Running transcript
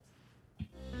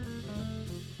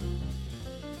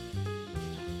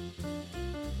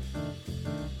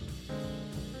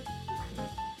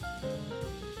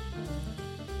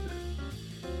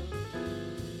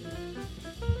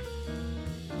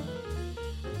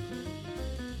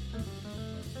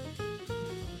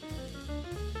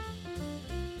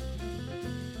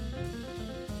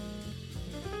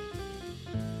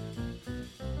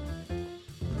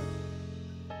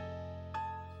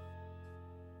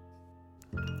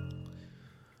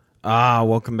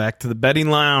Welcome back to the Betting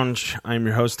Lounge. I'm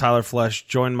your host, Tyler Flesh,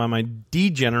 joined by my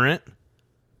degenerate,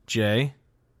 Jay.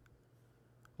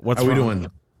 What's How wrong? we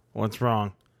doing? What's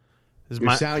wrong?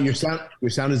 Your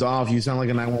sound is off. You sound like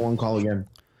a 911 call again.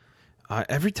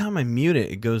 Every time I mute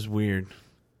it, it goes weird.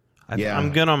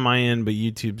 I'm good on my end, but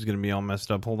YouTube's going to be all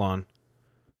messed up. Hold on.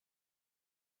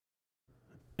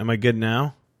 Am I good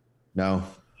now? No.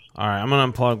 All right, I'm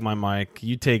going to unplug my mic.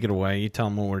 You take it away. You tell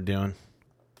them what we're doing.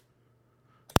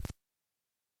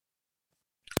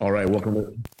 All right, welcome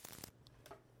to...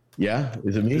 Yeah?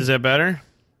 Is it me? Is that better?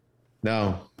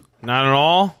 No. Not at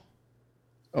all?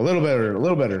 A little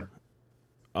better.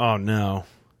 Oh, no.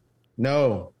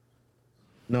 No,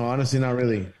 honestly, not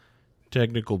really.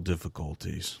 Technical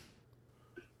difficulties.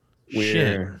 We're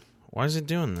Shit. Why is it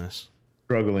doing this?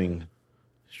 Struggling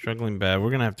bad. We're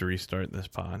going to have to restart this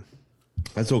pod.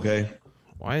 That's okay.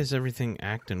 Why is everything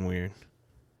acting weird?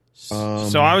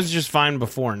 So I was just fine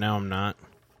before. Now I'm not.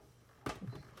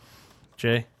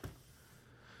 Jay?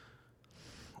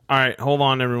 All right. Hold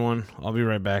on, everyone. I'll be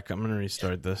right back. I'm going to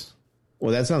restart this.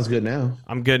 Well, that sounds good now.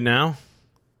 I'm good now?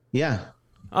 Yeah.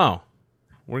 Oh.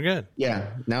 We're good. Yeah.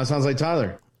 Now it sounds like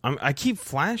Tyler. I keep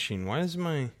flashing. Why is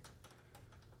my...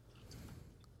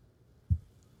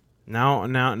 Now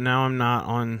I'm not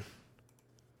on...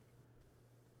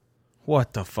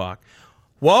 What the fuck?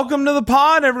 Welcome to the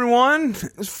pod, everyone.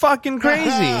 It's fucking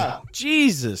crazy.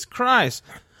 Jesus Christ.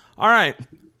 All right.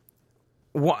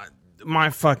 What? My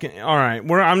fucking... All right.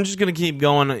 I'm just going to keep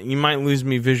going. You might lose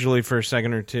me visually for a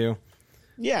second or two.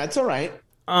 Yeah, it's all right.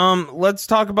 Let's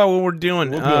talk about what we're doing.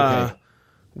 We'll be okay.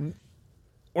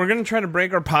 We're going to try to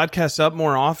break our podcasts up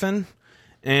more often.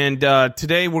 And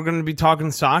today we're going to be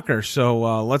talking soccer.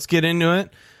 So let's get into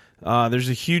it. There's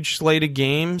a huge slate of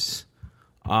games.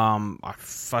 I'm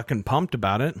fucking pumped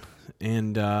about it.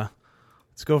 And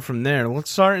let's go from there.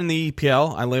 Let's start in the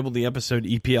EPL. I labeled the episode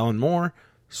EPL and more.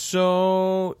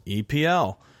 So,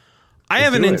 EPL. I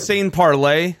have an insane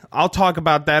parlay. I'll talk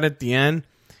about that at the end.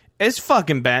 It's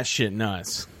fucking batshit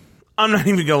nuts. I'm not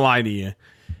even going to lie to you.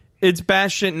 It's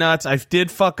batshit nuts. I did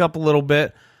fuck up a little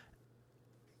bit.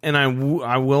 And I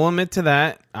will admit to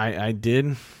that. I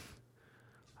did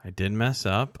mess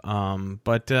up.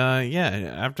 But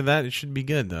yeah, after that, it should be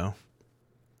good, though.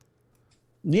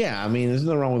 Yeah, I mean, there's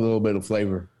nothing wrong with a little bit of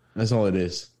flavor. That's all it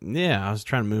is. Yeah, I was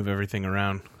trying to move everything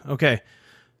around. Okay.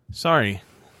 Sorry.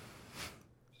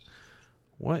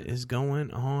 What is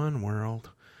going on, world?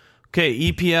 Okay,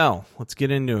 EPL. Let's get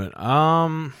into it.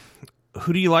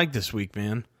 Who do you like this week,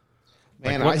 man?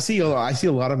 Man, I see a lot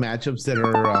of matchups that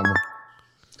are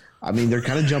I mean, they're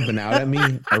kind of jumping out at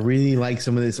me. I really like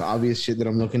some of this obvious shit that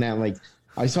I'm looking at. Like,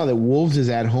 I saw that Wolves is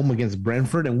at home against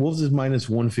Brentford, and Wolves is minus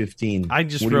 115. What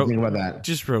do you think about that?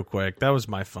 Just real quick, that was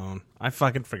my phone. I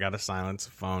fucking forgot to silence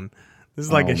the phone. This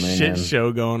is like a shit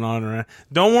show going on around.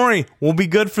 Don't worry, we'll be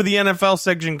good for the NFL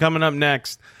section coming up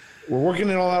next. We're working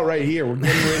it all out right here. We're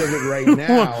getting rid of it right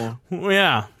now.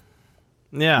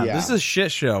 Yeah. This is a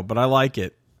shit show, but I like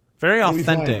it. Very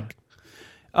authentic.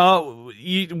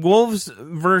 Wolves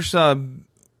versus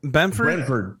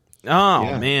Brentford.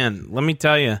 Man, let me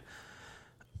tell you,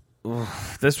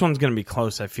 this one's gonna be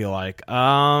close. I feel like.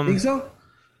 Think so?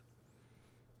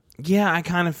 Yeah, I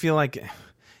kind of feel like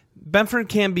Brentford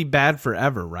can't be bad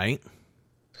forever, right?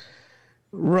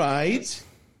 Right.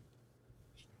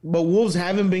 But Wolves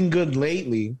haven't been good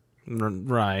lately.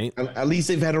 Right. At least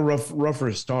they've had a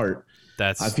rougher start.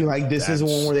 I feel like this is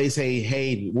one where they say,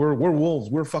 "Hey, we're Wolves.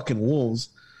 We're fucking Wolves.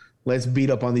 Let's beat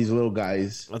up on these little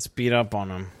guys. Let's beat up on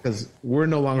them because we're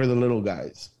no longer the little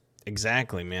guys."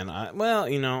 Exactly, man.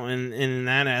 In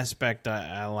that aspect,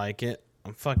 I like it.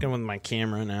 I'm fucking with my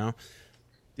camera now.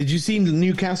 Did you see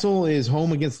Newcastle is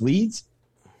home against Leeds?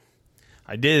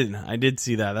 I did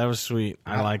see that. That was sweet.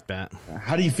 I like that.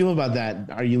 How do you feel about that?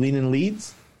 Are you leaning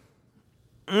Leeds?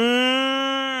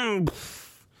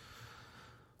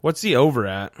 What's the over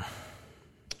at?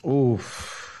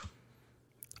 Oof.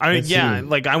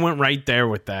 I went right there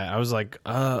with that. I was like,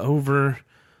 over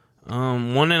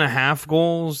 1.5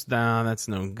 goals. Nah, that's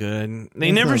no good.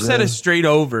 They never said a straight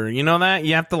over. You know that?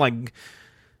 You have to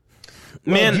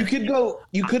man, you could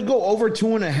go over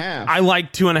 2.5. I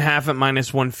like 2.5 at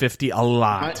minus 150 a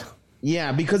lot.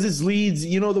 Because it's Leeds.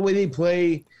 You know the way they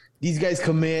play. These guys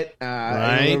commit.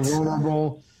 Right. They're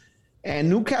vulnerable. And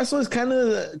Newcastle is kind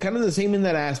of the same in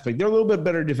that aspect. They're a little bit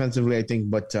better defensively, I think,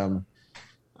 but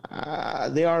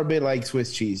they are a bit like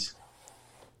Swiss cheese.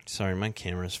 Sorry, my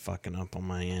camera's fucking up on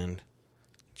my end.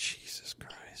 Jesus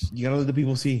Christ. You gotta let the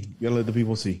people see.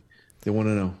 They want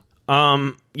to know.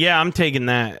 Yeah, I'm taking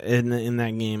that in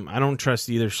that game. I don't trust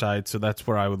either side, so that's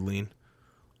where I would lean.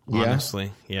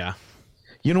 Honestly, yeah.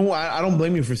 You know, I don't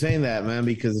blame you for saying that, man,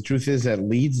 because the truth is that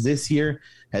Leeds this year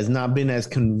has not been as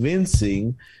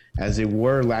convincing as they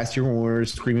were last year when we were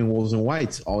screaming Wolves and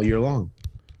Whites all year long.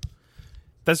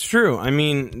 That's true. I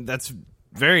mean, that's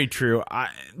very true.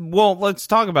 Well, let's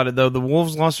talk about it, though. The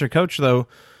Wolves lost their coach, though,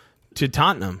 to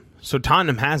Tottenham. So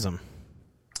Tottenham has him.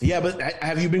 Yeah, but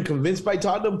have you been convinced by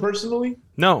Tottenham personally?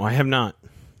 No, I have not.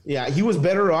 Yeah, he was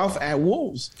better off at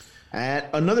Wolves, at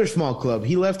another small club.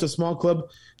 He left a small club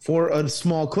for a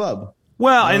small club.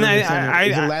 Well, and it's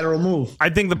a lateral move. I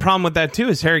think the problem with that, too,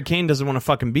 is Harry Kane doesn't want to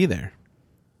fucking be there.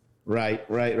 Right.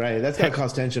 That's got to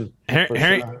cause tension.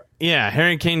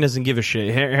 Harry Kane doesn't give a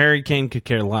shit. Harry Kane could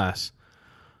care less.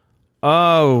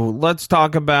 Oh, let's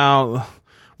talk about...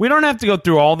 We don't have to go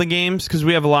through all the games because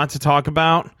we have a lot to talk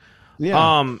about.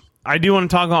 Yeah. I do want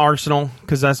to talk about Arsenal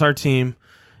because that's our team,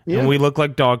 and we look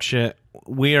like dog shit.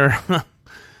 We are...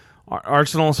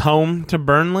 Arsenal's home to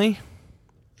Burnley.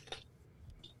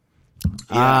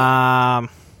 Yeah.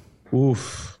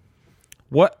 Oof.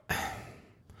 What?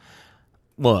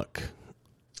 Look,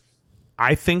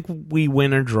 I think we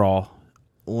win or draw.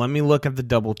 Let me look at the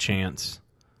double chance.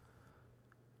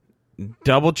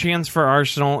 Double chance for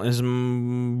Arsenal is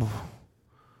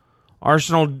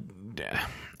Arsenal.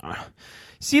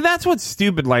 See, that's what's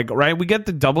stupid. Like, right? We get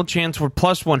the double chance for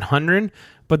plus 100,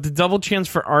 but the double chance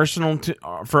for Arsenal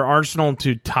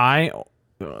to tie,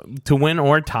 to win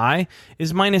or tie,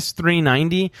 is minus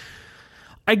 390.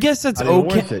 I guess that's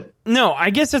okay. Worth it. No,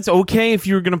 I guess that's okay if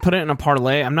you were going to put it in a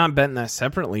parlay. I'm not betting that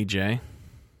separately, Jay.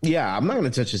 Yeah, I'm not going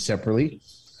to touch it separately.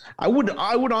 I would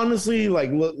honestly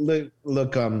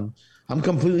look. I'm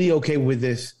completely okay with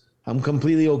this. I'm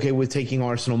completely okay with taking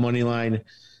Arsenal money line.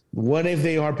 What if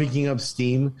they are picking up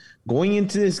steam going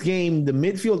into this game? The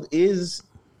midfield is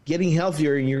getting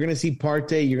healthier, and you're going to see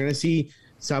Partey. You're going to see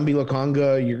Sambi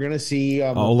Lokonga. You're going to see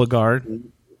Odegaard.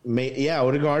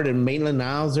 Odegaard and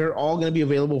Maitland-Niles. They're all going to be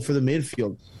available for the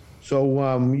midfield. So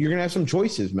you're going to have some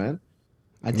choices, man.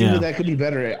 I think that could be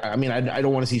better. I mean, I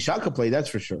don't want to see Xhaka play. That's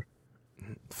for sure.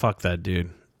 Fuck that dude.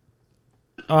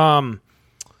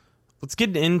 Let's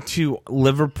get into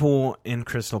Liverpool and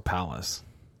Crystal Palace.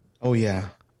 Oh yeah,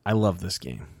 I love this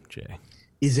game, Jay.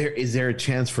 Is there a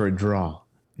chance for a draw?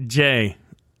 Jay,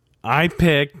 I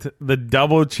picked the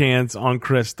double chance on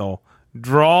Crystal.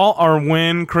 Draw or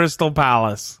win Crystal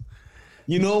Palace.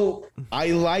 You know, I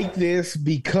like this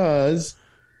because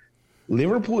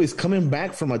Liverpool is coming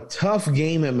back from a tough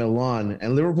game at Milan,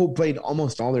 and Liverpool played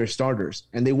almost all their starters,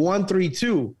 and they won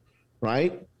 3-2,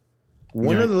 right?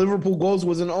 One of the Liverpool goals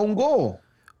was an own goal.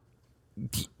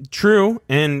 True,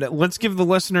 and let's give the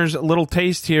listeners a little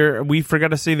taste here. We forgot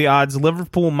to say the odds.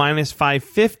 Liverpool minus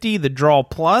 550, the draw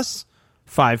plus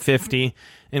 550,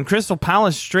 and Crystal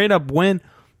Palace straight up win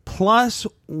plus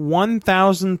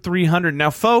 1,300. Now,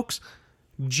 folks,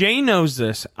 Jay knows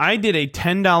this. I did a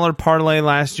 $10 parlay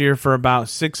last year for about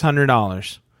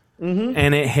 $600,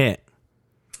 and it hit.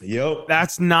 Yep.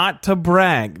 That's not to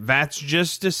brag. That's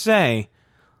just to say,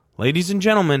 ladies and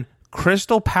gentlemen,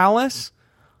 Crystal Palace,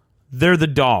 they're the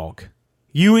dog.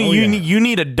 You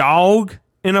need a dog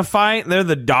in a fight. They're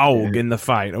the dog in the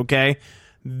fight. Okay,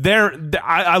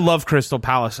 I love Crystal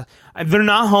Palace. They're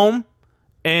not home,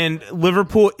 and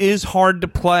Liverpool is hard to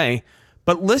play.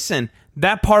 But listen,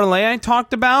 that parlay I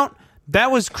talked about,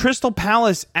 that was Crystal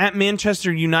Palace at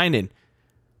Manchester United.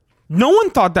 No one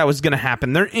thought that was going to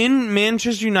happen. They're in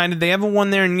Manchester United. They haven't won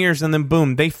there in years, and then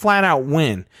boom, they flat out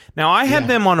win. Now, I had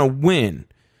them on a win.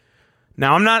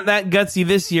 Now, I'm not that gutsy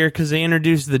this year because they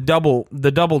introduced the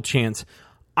double chance.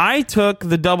 I took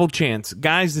the double chance.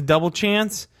 Guys, the double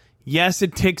chance, yes,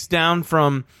 it ticks down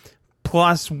from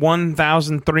plus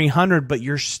 1,300, but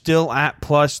you're still at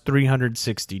plus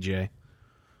 360, Jay.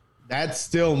 That's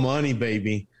still money,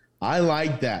 baby. I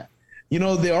like that. You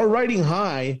know, they are riding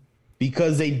high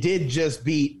because they did just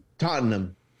beat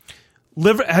Tottenham.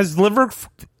 Has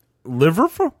Liverpool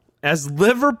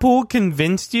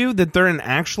convinced you that they're an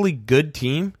actually good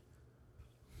team?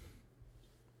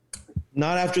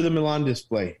 Not after the Milan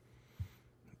display.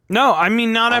 No, I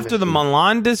mean not after the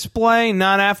Milan display,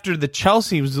 not after the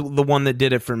Chelsea was the one that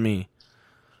did it for me.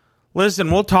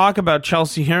 Listen, we'll talk about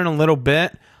Chelsea here in a little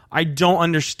bit. I don't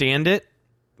understand it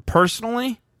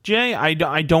personally, Jay. I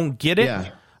don't get it.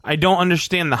 Yeah. I don't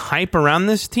understand the hype around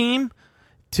this team.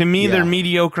 To me, they're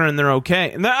mediocre and they're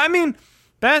okay. I mean,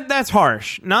 that's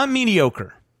harsh. Not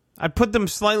mediocre. I put them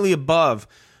slightly above.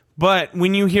 But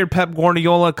when you hear Pep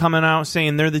Guardiola coming out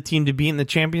saying they're the team to beat in the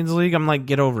Champions League, I'm like,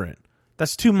 get over it.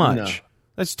 That's too much. No.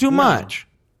 That's too much.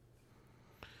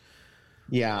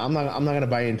 Yeah, I'm not going to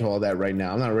buy into all that right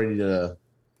now. I'm not ready to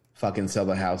fucking sell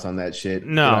the house on that shit.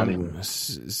 No,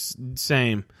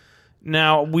 same.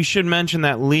 Now, we should mention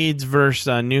that Leeds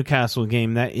versus Newcastle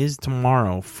game, that is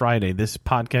tomorrow, Friday. This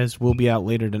podcast will be out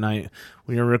later tonight.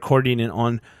 We are recording it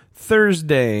on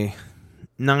Thursday,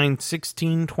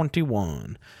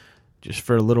 9/16/21, just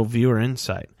for a little viewer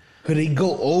insight. Could it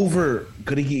go over?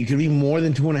 Could it be more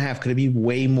than 2.5? Could it be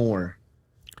way more?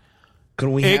 Could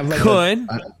we have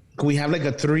could we have like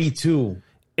a 3-2?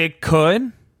 It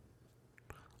could.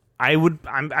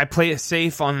 I play it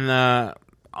safe on the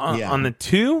on the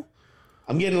 2.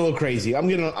 I'm getting a little crazy. I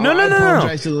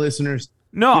apologize to the listeners.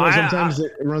 No, sometimes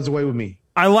it runs away with me.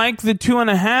 I like the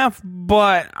 2.5,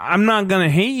 but I'm not going to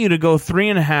hate you to go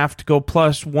 3.5 to go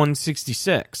plus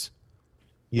 166.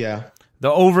 Yeah. The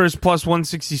over is plus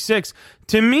 166.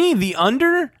 To me, the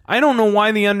under, I don't know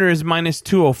why the under is minus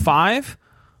 205.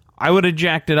 I would have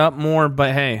jacked it up more,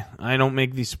 but hey, I don't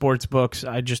make these sports books.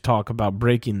 I just talk about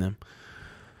breaking them.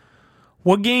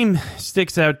 What game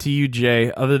sticks out to you,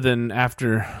 Jay, other than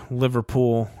after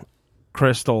Liverpool,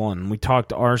 Crystal, and we talked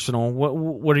to Arsenal?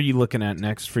 What are you looking at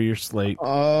next for your slate?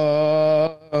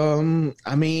 I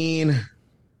mean,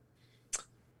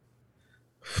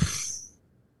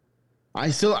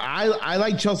 I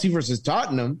like Chelsea versus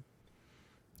Tottenham,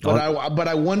 but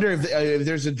I wonder if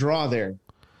there's a draw there.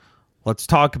 Let's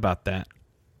talk about that.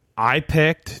 I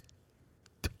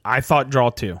thought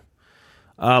draw 2.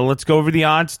 Let's go over the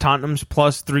odds. Tottenham's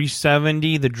plus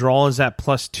 370. The draw is at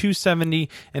plus 270.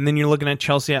 And then you're looking at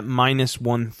Chelsea at minus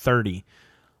 130.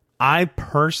 I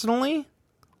personally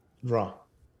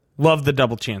love the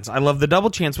double chance. I love the double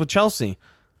chance with Chelsea.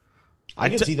 I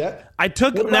can see that. I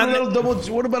took what about a little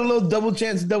double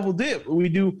chance double dip? We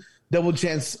do double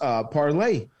chance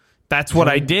parlay. That's what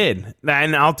I did.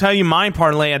 And I'll tell you my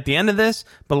parlay at the end of this.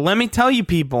 But let me tell you,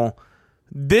 people,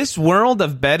 this world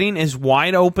of betting is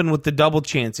wide open with the double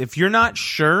chance. If you're not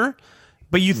sure,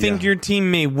 but you think your team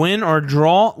may win or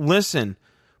draw, listen,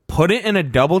 put it in a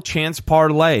double chance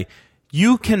parlay.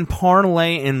 You can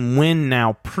parlay and win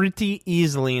now pretty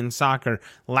easily in soccer.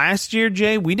 Last year,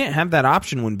 Jay, we didn't have that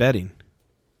option when betting.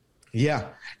 Yeah.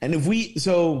 And if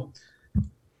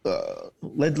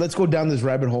let's go down this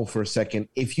rabbit hole for a second.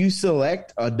 If you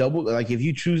select a double, like if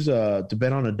you choose to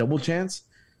bet on a double chance,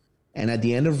 and at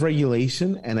the end of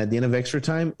regulation and at the end of extra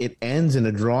time, it ends in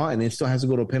a draw and it still has to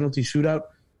go to a penalty shootout,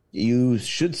 you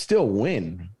should still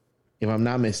win, if I'm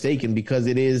not mistaken, because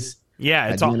it is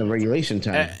at the end of regulation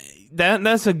time.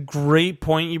 That's a great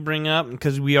point you bring up,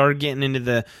 because we are getting into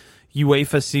the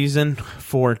UEFA season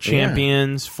for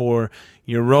champions, for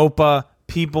Europa.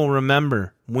 People,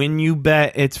 remember, when you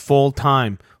bet, it's full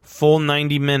time, full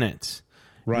 90 minutes.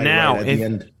 Right now,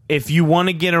 if you want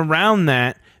to get around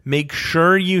that, make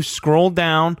sure you scroll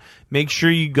down. Make sure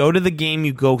you go to the game.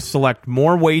 You go select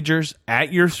more wagers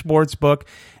at your sports book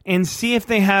and see if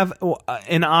they have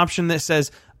an option that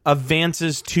says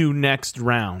advances to next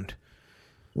round.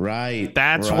 Right.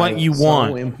 That's what you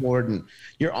want. So important.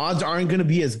 Your odds aren't going to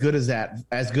be as good as that.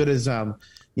 As good as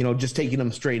just taking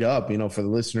them straight up. For the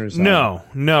listeners. No,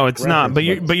 it's not. But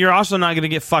you're also not going to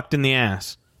get fucked in the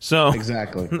ass. So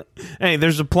exactly. Hey,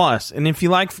 there's a plus. And if you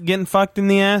like getting fucked in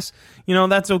the ass,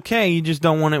 that's okay. You just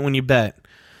don't want it when you bet.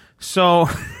 So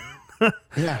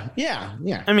yeah.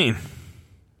 I mean,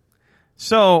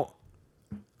 so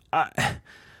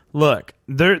look,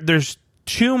 there's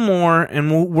 2 more,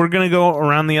 and we're going to go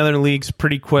around the other leagues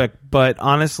pretty quick. But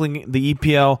honestly, the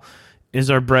EPL is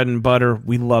our bread and butter.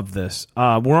 We love this.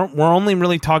 We're only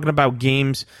really talking about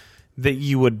games that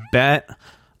you would bet.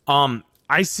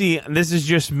 I see, this is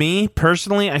just me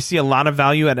personally, I see a lot of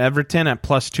value at Everton at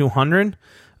plus 200.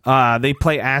 They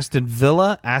play Aston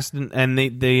Villa, and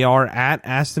they are at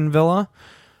Aston Villa.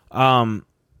 Yeah.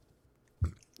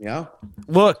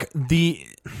 Look, the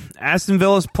Aston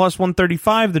Villa's plus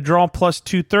 135, the draw plus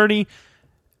 230,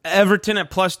 Everton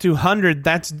at plus 200.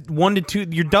 That's 1 to 2.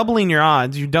 You're doubling your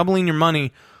odds. You're doubling your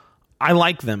money. I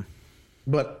like them.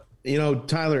 But,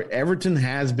 Tyler, Everton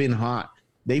has been hot.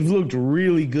 They've looked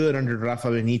really good under Rafa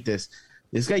Benitez.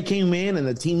 This guy came in and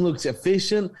the team looks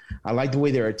efficient. I like the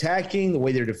way they're attacking, the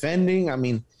way they're defending. I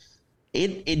mean,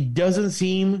 it doesn't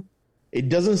seem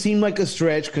like a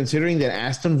stretch considering that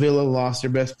Aston Villa lost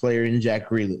their best player in Jack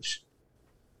Grealish.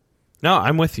 No,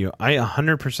 I'm with you. I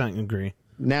 100% agree.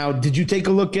 Now, did you take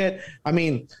a look at? I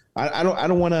mean, I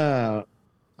don't want to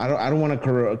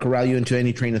corral you into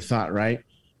any train of thought, right?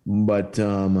 But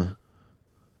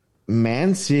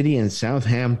Man City and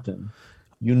Southampton.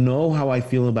 You know how I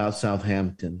feel about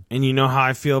Southampton. And you know how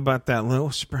I feel about that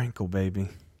little sprinkle, baby.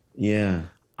 Yeah.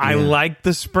 I like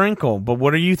the sprinkle, but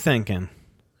what are you thinking?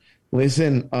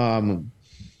 Listen,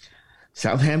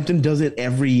 Southampton does it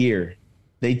every year.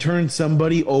 They turn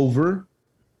somebody over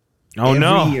Oh,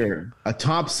 no. Every year. A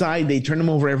top side, they turn them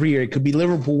over every year. It could be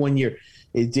Liverpool one year.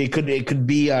 It could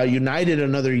be United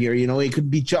another year. It could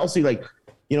be Chelsea.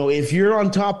 If you're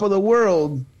on top of the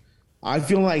world, I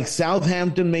feel like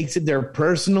Southampton makes it their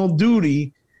personal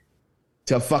duty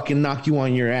to fucking knock you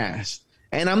on your ass.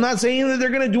 And I'm not saying that they're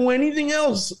going to do anything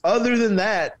else other than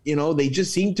that. They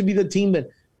just seem to be the team that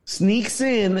sneaks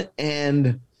in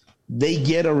and they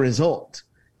get a result.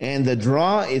 And the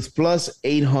draw is plus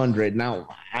 800. Now,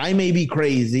 I may be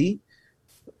crazy,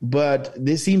 but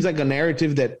this seems like a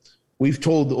narrative that we've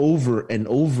told over and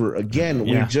over again.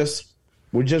 Yeah.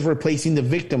 We're just replacing the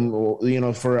victim,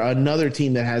 for another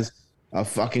team that has a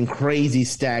fucking crazy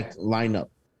stacked lineup.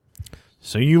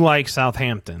 So you like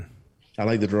Southampton? I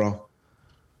like the draw.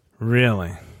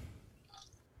 Really?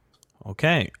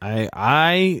 Okay.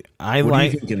 I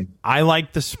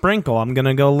like the sprinkle. I'm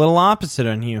gonna go a little opposite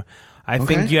on you. I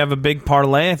think you have a big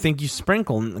parlay. I think you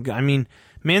sprinkle. I mean,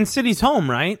 Man City's home,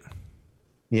 right?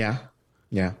 Yeah.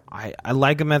 Yeah. I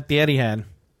like them at the Etihad.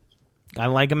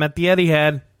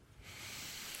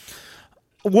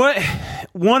 What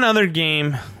one other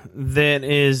game that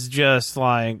is just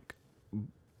like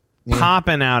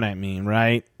popping out at me,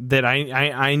 right? That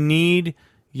I need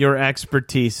your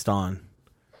expertise on.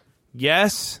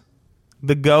 Yes,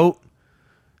 the GOAT.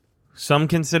 Some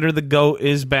consider the GOAT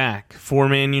is back for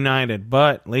Man United.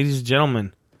 But, ladies and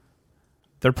gentlemen,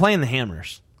 they're playing the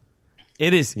Hammers.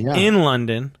 It is in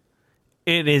London.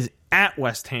 It is at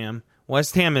West Ham.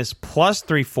 West Ham is plus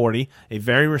 340, a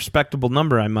very respectable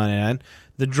number, I might add.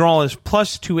 The draw is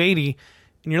plus 280,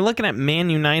 and you're looking at Man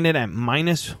United at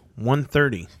minus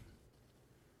 130.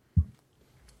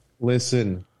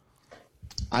 Listen,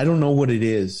 I don't know what it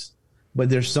is, but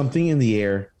there's something in the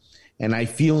air, and I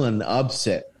feel an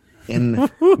upset.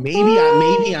 And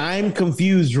maybe I'm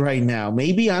confused right now.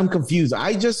 Maybe I'm confused.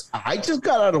 I just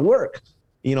got out of work.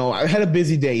 I had a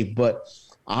busy day, but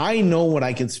I know what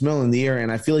I can smell in the air,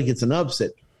 and I feel like it's an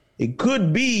upset. It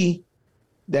could be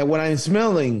that what I'm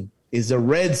smelling is the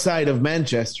red side of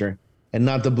Manchester and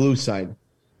not the blue side,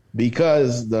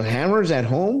 because the Hammers at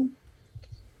home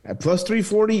at plus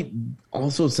 340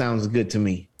 also sounds good to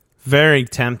me. Very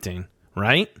tempting,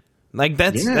 right? Like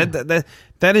that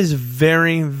is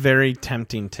very, very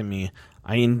tempting to me.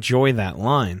 I enjoy that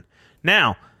line.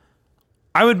 Now,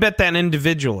 I would bet that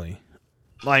individually.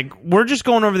 Like, we're just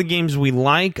going over the games we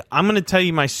like. I'm going to tell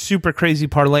you my super crazy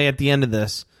parlay at the end of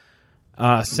this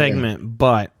segment. Yeah.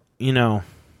 But,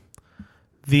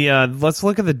 let's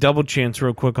look at the double chance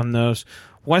real quick on those.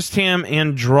 West Ham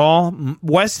and draw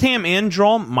minus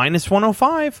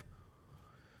 105.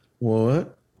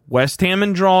 What? West Ham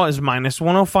and draw is minus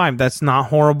 105. That's not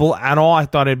horrible at all. I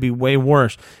thought it'd be way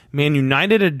worse. Man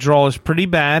United at draw is pretty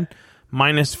bad,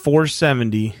 minus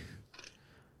 470.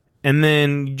 And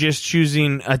then just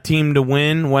choosing a team to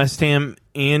win, West Ham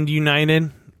and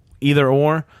United, either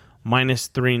or, minus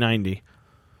 390.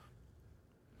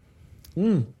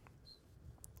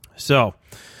 So,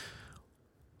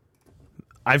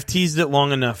 I've teased it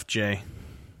long enough, Jay.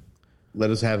 Let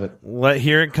us have it.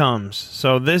 Here it comes.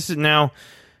 So this is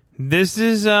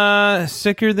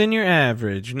sicker than your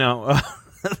average. No.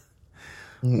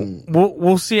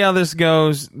 We'll see how this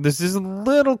goes. This is a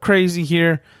little crazy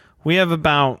here. We have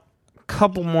about a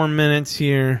couple more minutes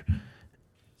here,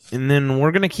 and then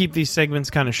we're going to keep these segments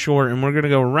kind of short, and we're going to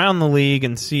go around the league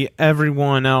and see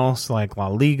everyone else, like La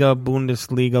Liga,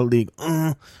 Bundesliga, League,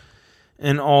 and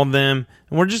all them.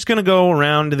 And we're just going to go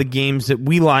around to the games that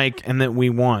we like and that we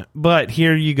want. But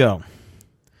here you go.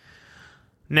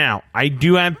 Now, I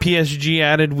do have PSG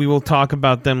added. We will talk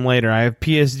about them later. I have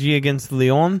PSG against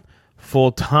Lyon,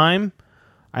 full time.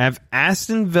 I have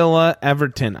Aston Villa,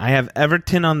 Everton. I have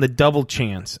Everton on the double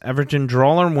chance. Everton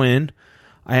draw or win.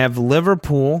 I have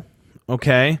Liverpool.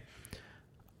 Okay.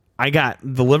 I got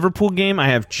the Liverpool game. I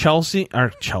have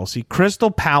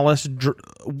Crystal Palace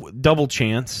double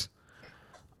chance.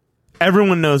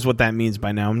 Everyone knows what that means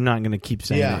by now. I'm not going to keep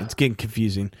saying it. It's getting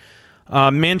confusing.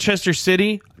 Manchester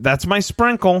City, that's my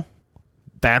sprinkle.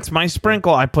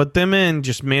 I put them in,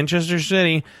 just Manchester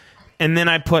City. And then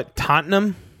I put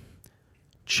Tottenham,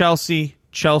 Chelsea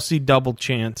double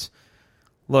chance.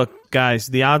 Look, guys,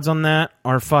 the odds on that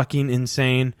are fucking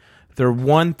insane. They're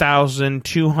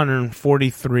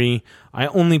 1,243. I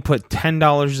only put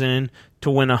 $10 in to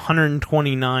win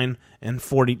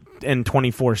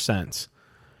 $129.24.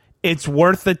 It's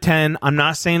worth the 10. I'm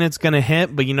not saying it's going to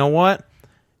hit, but you know what?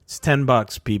 It's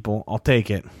 $10, people. I'll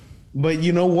take it. But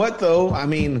you know what, though? I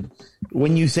mean,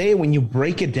 when you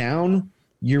break it down,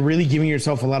 you're really giving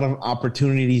yourself a lot of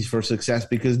opportunities for success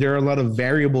because there are a lot of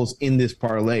variables in this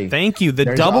parlay. Thank you.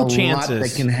 There's double chances lot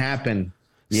that can happen.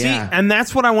 See, Yeah. and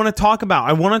that's what I want to talk about.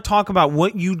 I want to talk about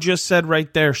what you just said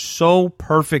right there so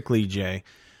perfectly, Jay.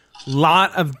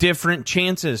 Lot of different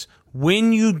chances.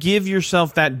 When you give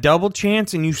yourself that double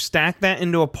chance and you stack that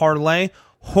into a parlay,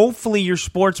 hopefully your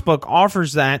sportsbook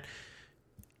offers that.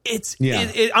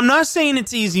 I'm not saying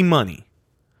it's easy money,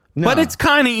 but it's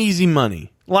kind of easy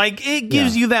money. Like, it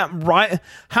gives you that right.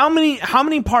 How many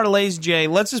parlays, Jay?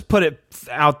 Let's just put it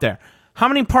out there. How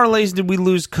many parlays did we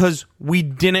lose because we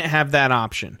didn't have that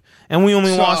option, and we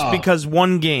only lost because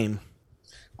one game?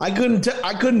 I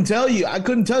couldn't tell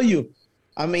you.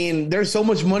 I mean, there's so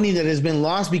much money that has been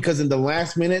lost because in the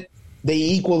last minute they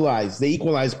equalize,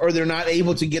 or they're not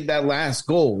able to get that last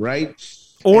goal, right?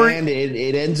 And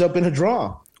it ends up in a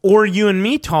draw. Or you and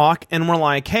me talk, and we're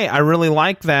like, "Hey, I really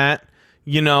like that."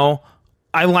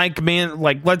 I like,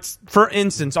 let's, for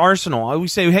instance, Arsenal. We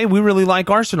say, "Hey, we really like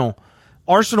Arsenal.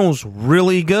 Arsenal's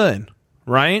really good,"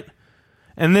 right?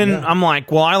 And then I'm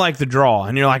like, "Well, I like the draw,"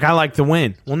 and you're like, "I like the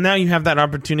win." Well, now you have that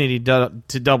opportunity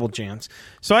to double chance.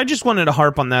 So I just wanted to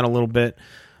harp on that a little bit.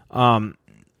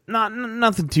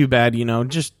 Nothing too bad,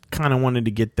 Just kind of wanted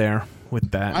to get there with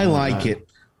that. I like it.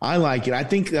 I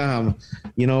think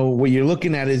what you're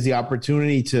looking at is the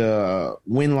opportunity to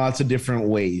win lots of different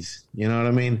ways. You know what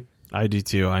I mean? I do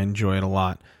too. I enjoy it a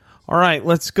lot. All right,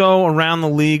 let's go around the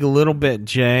league a little bit,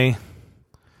 Jay.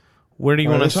 Where do you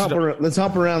want to Let's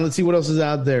hop around. Let's see what else is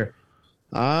out there.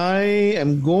 I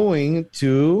am going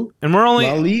to we're only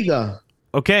La Liga.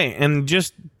 Okay, and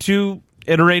just to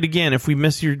iterate again, if we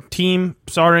miss your team,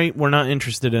 sorry, we're not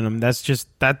interested in them. That's just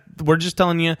that. We're just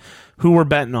telling you who we're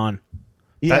betting on.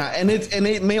 Yeah, and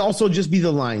it may also just be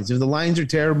the lines. If the lines are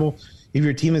terrible, if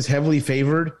your team is heavily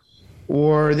favored,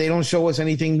 or they don't show us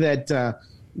anything that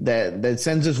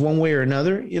sends us one way or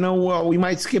another, we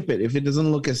might skip it if it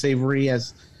doesn't look as savory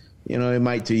as it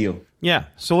might to you. Yeah,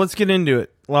 so let's get into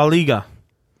it. La Liga.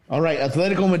 All right,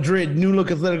 Atletico Madrid, new look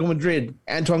Atletico Madrid.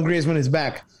 Antoine Griezmann is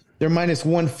back. They're minus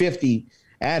 150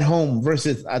 at home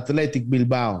versus Athletic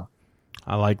Bilbao.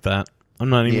 I like that. I'm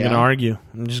not even going to argue.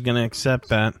 I'm just going to accept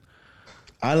that.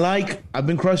 I've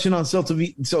been crushing on Celta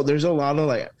Vigo. So there's a lot of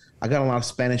I got a lot of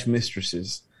Spanish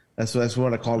mistresses. That's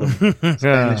what I call them.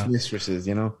 Spanish mistresses,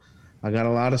 I got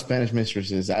a lot of Spanish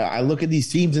mistresses. I look at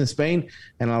these teams in Spain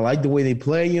and I like the way they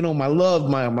play.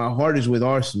 My heart is with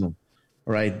Arsenal,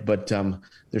 right? But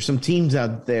there's some teams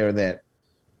out there that,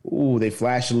 they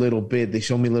flash a little bit. They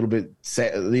show me a little bit,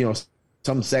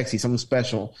 something sexy, something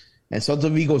special. And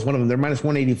Celta Vigo is one of them. They're minus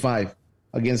 185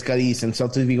 against Cadiz, and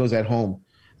Celta Vigo's at home.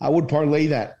 I would parlay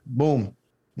that. Boom.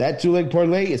 That two-leg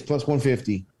parlay is plus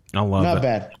 150. I love it. Not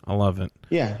bad. I love it.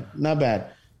 Yeah, not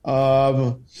bad.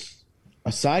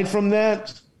 Aside from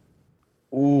that,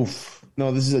 no,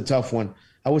 this is a tough one.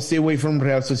 I would stay away from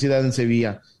Real Sociedad and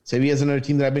Sevilla. Sevilla is another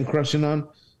team that I've been crushing on,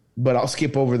 but I'll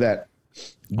skip over that.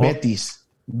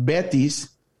 Betis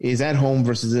is at home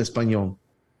versus Espanyol.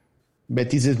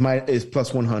 Betis is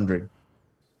plus 100.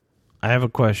 I have a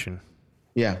question.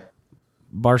 Yeah.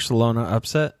 Barcelona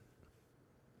upset?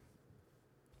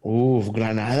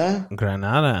 Granada?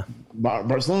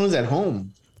 Barcelona's at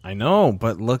home. I know,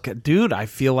 but look at, dude, I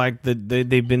feel like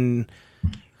they've been...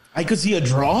 I could see a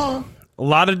draw. A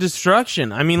lot of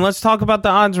destruction. I mean, let's talk about the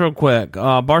odds real quick.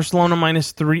 Barcelona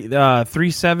minus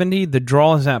 370. The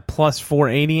draw is at plus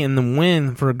 480, and the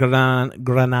win for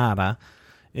Granada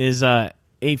is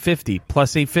 850,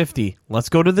 plus 850. Let's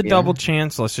go to the double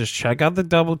chance. Let's just check out the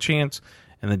double chance.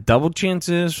 And the double chance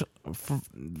is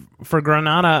for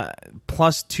Granada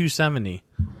plus 270.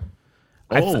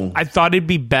 I thought it'd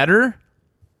be better.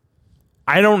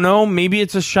 I don't know. Maybe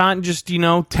it's a shot just,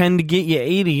 10 to get you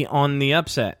 80 on the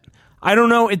upset. I don't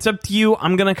know. It's up to you.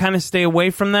 I'm going to kind of stay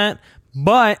away from that.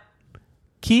 But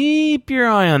keep your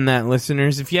eye on that,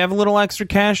 listeners. If you have a little extra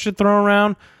cash to throw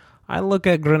around, I look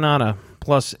at Granada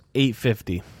plus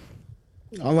 850.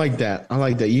 I like that.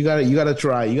 You got to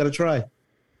try.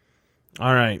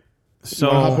 All right. So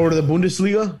hop over to the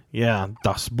Bundesliga? Yeah,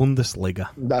 Das Bundesliga.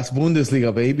 Das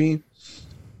Bundesliga, baby.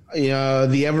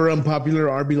 The ever unpopular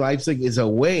RB Leipzig is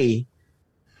away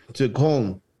to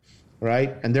Köln,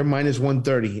 right? And they're minus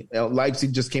 130.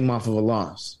 Leipzig just came off of a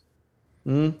loss.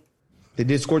 They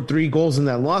did score 3 goals in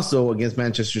that loss, though, against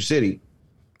Manchester City.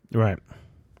 Right.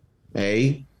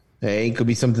 Hey, could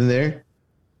be something there.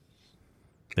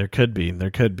 There could be.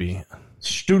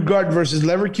 Stuttgart versus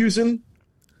Leverkusen.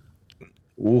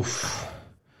 Oof.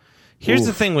 Here's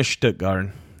the thing with Stuttgart.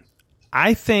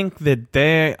 I think that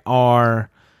they're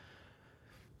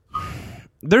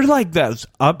like those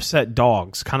upset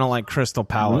dogs, kind of like Crystal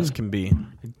Palace can be.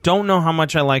 Don't know how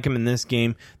much I like them in this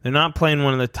game. They're not playing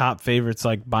one of the top favorites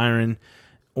like Bayern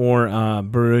or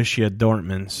Borussia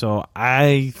Dortmund. So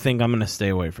I think I'm going to stay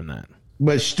away from that.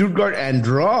 But Stuttgart and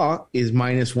draw is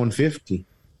minus 150.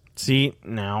 See,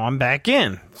 now I'm back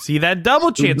in. See, that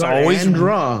double chance always and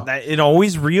draw. It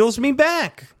always reels me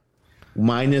back.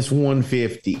 Minus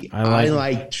 150. I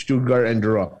like Stuttgart and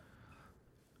draw.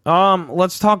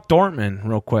 Let's talk Dortmund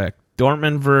real quick.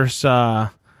 Dortmund versus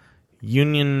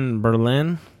Union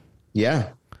Berlin. Yeah.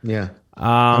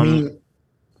 I mean,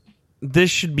 this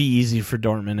should be easy for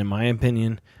Dortmund, in my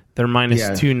opinion. They're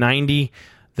minus 290.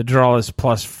 The draw is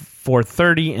plus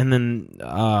 430, and then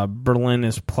Berlin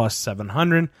is plus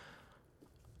 700.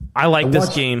 I like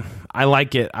this game. I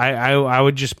like it. I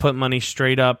would just put money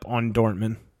straight up on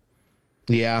Dortmund.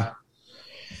 Yeah.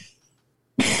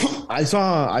 I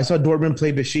saw Dortmund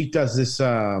play Besiktas this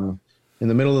in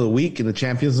the middle of the week in the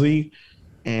Champions League,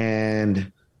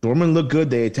 and Dortmund looked good.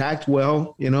 They attacked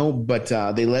well, but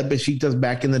they led Besiktas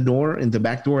back in the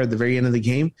back door at the very end of the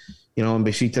game, and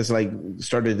Besiktas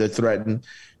started to threaten.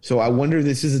 So I wonder if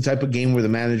this is the type of game where the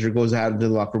manager goes out into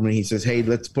the locker room and he says, "Hey,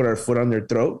 let's put our foot on their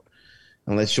throat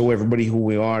and let's show everybody who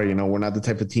we are." We're not the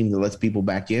type of team that lets people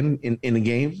back in the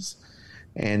games,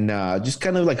 and just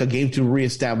kind of like a game to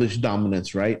reestablish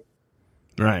dominance, right?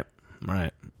 Right.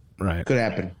 Could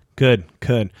happen. Could.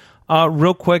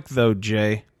 Real quick though,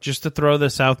 Jay, just to throw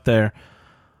this out there.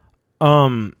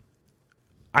 I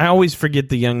always forget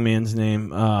the young man's name.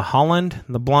 Holland,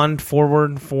 the blonde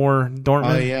forward for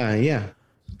Dortmund. Oh yeah.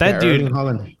 That dude,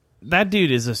 Holland. That dude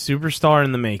is a superstar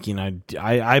in the making.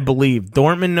 I believe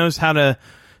Dortmund knows how to.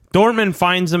 Dortmund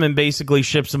finds him and basically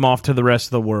ships him off to the rest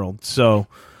of the world. So,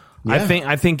 yeah.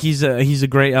 I think he's a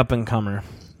great up and comer.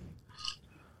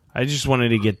 I just wanted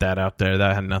to get that out there.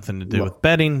 That had nothing to do with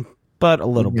betting, but a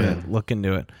little bit. Look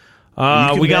into it.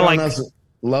 We got us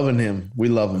loving him. We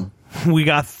love him. We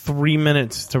got 3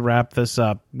 minutes to wrap this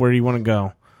up. Where do you want to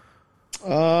go?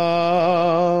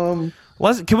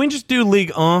 Can we just do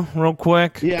Ligue 1 real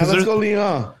quick? Yeah, let's go Ligue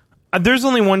 1. There's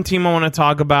only one team I want to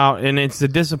talk about, and it's the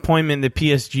disappointment that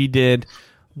PSG did.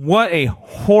 What a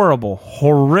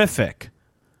horrific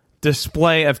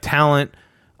display of talent.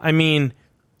 I mean,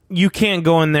 you can't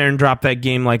go in there and drop that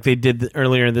game like they did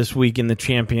earlier this week in the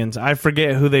Champions. I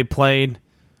forget who they played.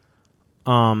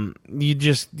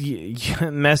 Messi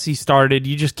started.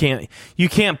 You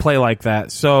can't play like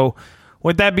that. So,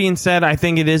 with that being said, I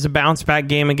think it is a bounce back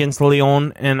game against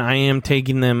Lyon, and I am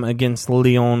taking them against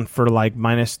Lyon for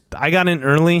minus. I got in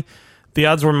early. The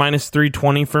odds were minus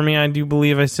 320 for me. I do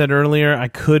believe I said earlier. I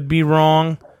could be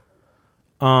wrong.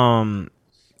 What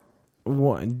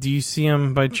do you see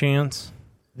them by chance?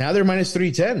 Now they're minus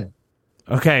 310.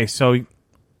 Okay, so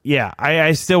yeah,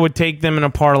 I still would take them in a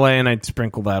parlay, and I'd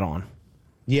sprinkle that on.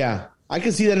 Yeah, I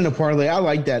can see that in a parlay. I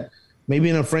like that. Maybe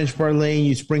in a French parlay,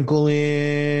 you sprinkle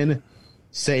in,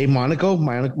 say, Monaco.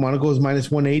 Monaco is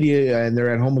minus 180, and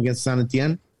they're at home against Saint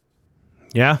Etienne.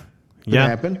 Yeah. Could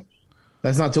happen.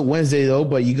 That's not till Wednesday, though,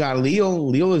 but you got Lille.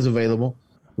 Lille is available.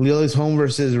 Lille is home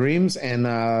versus Reims, and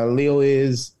Lille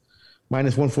is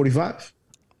minus 145.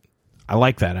 I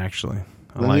like that, actually.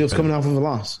 Lille's coming off of a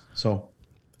loss, so...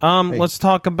 Let's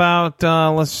talk about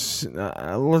let's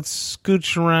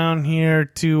scooch around here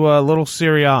to little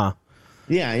Serie A.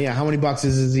 Yeah. How many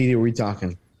boxes of Ziti are we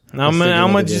talking? How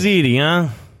much Ziti, huh?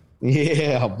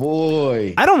 Yeah,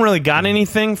 boy. I don't really got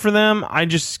anything for them. I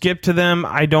just skipped to them.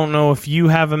 I don't know if you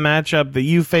have a matchup that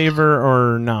you favor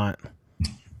or not.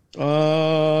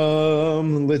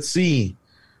 Let's see.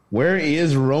 Where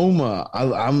is Roma?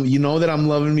 I'm that I'm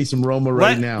loving me some Roma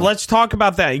right now. Let's talk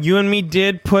about that. You and me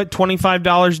did put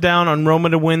 $25 down on Roma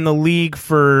to win the league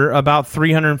for about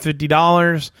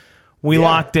 $350. We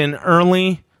locked in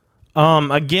early.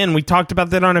 Again, we talked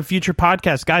about that on a future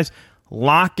podcast. Guys,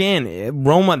 lock in.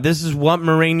 Roma, this is what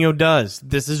Mourinho does.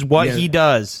 This is what he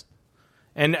does.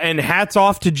 And hats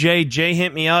off to Jay. Jay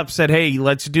hit me up, said, "Hey,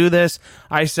 let's do this."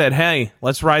 I said, "Hey,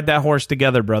 let's ride that horse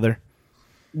together, brother."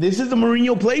 This is the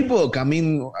Mourinho playbook. I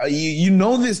mean, you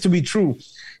know this to be true.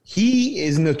 He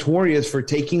is notorious for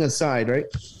taking a side, right,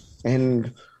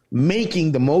 and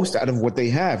making the most out of what they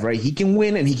have, right? He can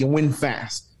win, and he can win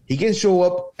fast. He can show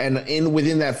up, and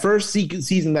within that first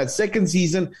season, that second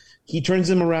season, he turns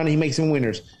them around and he makes them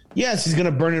winners. Yes, he's going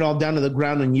to burn it all down to the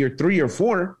ground in year 3 or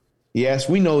 4. Yes,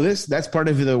 we know this. That's part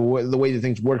of the way that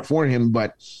things work for him,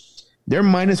 but they're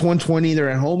minus 120. They're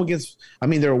at home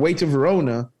they're away to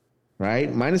Verona.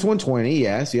 Right? Minus 120,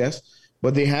 yes.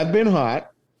 But they have been hot.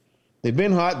 They've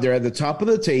been hot. They're at the top of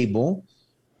the table.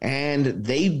 And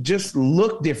they just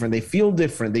look different. They feel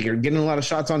different. They are getting a lot of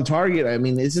shots on target. I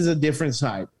mean, this is a different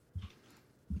side.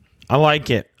 I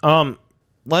like it.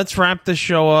 Let's wrap the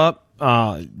show up.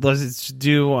 Let's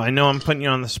do, I know I'm putting you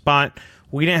on the spot.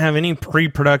 We didn't have any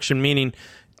pre-production meeting.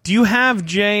 Do you have,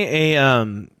 Jay,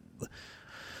 a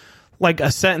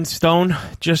set in stone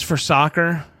just for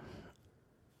soccer?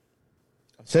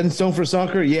 Set in stone for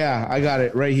soccer? Yeah, I got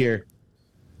it right here.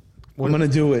 I'm going to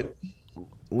do it.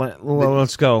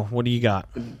 Let's go. What do you got?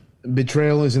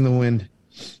 Betrayal is in the wind.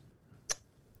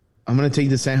 I'm going to take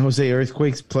the San Jose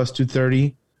Earthquakes plus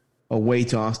 230 away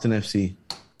to Austin FC.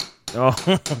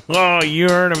 Oh, you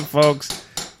heard him, folks.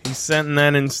 He's setting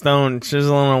that in stone,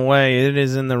 chiseling away. It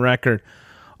is in the record.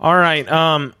 All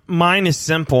right, mine is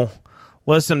simple.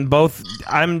 Listen,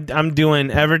 I'm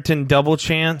doing Everton double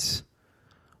chance,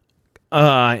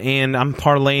 and I'm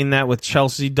parlaying that with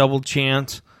Chelsea double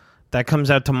chance. That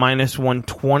comes out to minus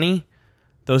 120.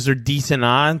 Those are decent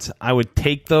odds. I would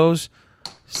take those.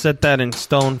 Set that in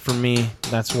stone for me.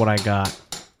 That's what I got.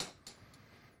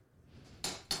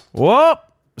 Whoop!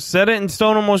 Set it in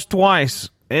stone almost twice.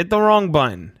 Hit the wrong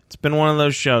button. It's been one of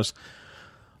those shows.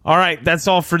 All right, that's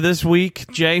all for this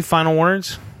week. Jay, final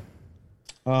words?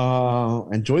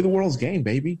 Enjoy the world's game,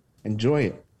 baby. Enjoy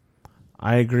it.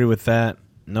 I agree with that.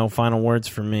 No final words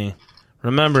for me.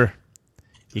 Remember,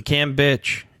 you can't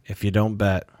bitch if you don't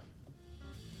bet.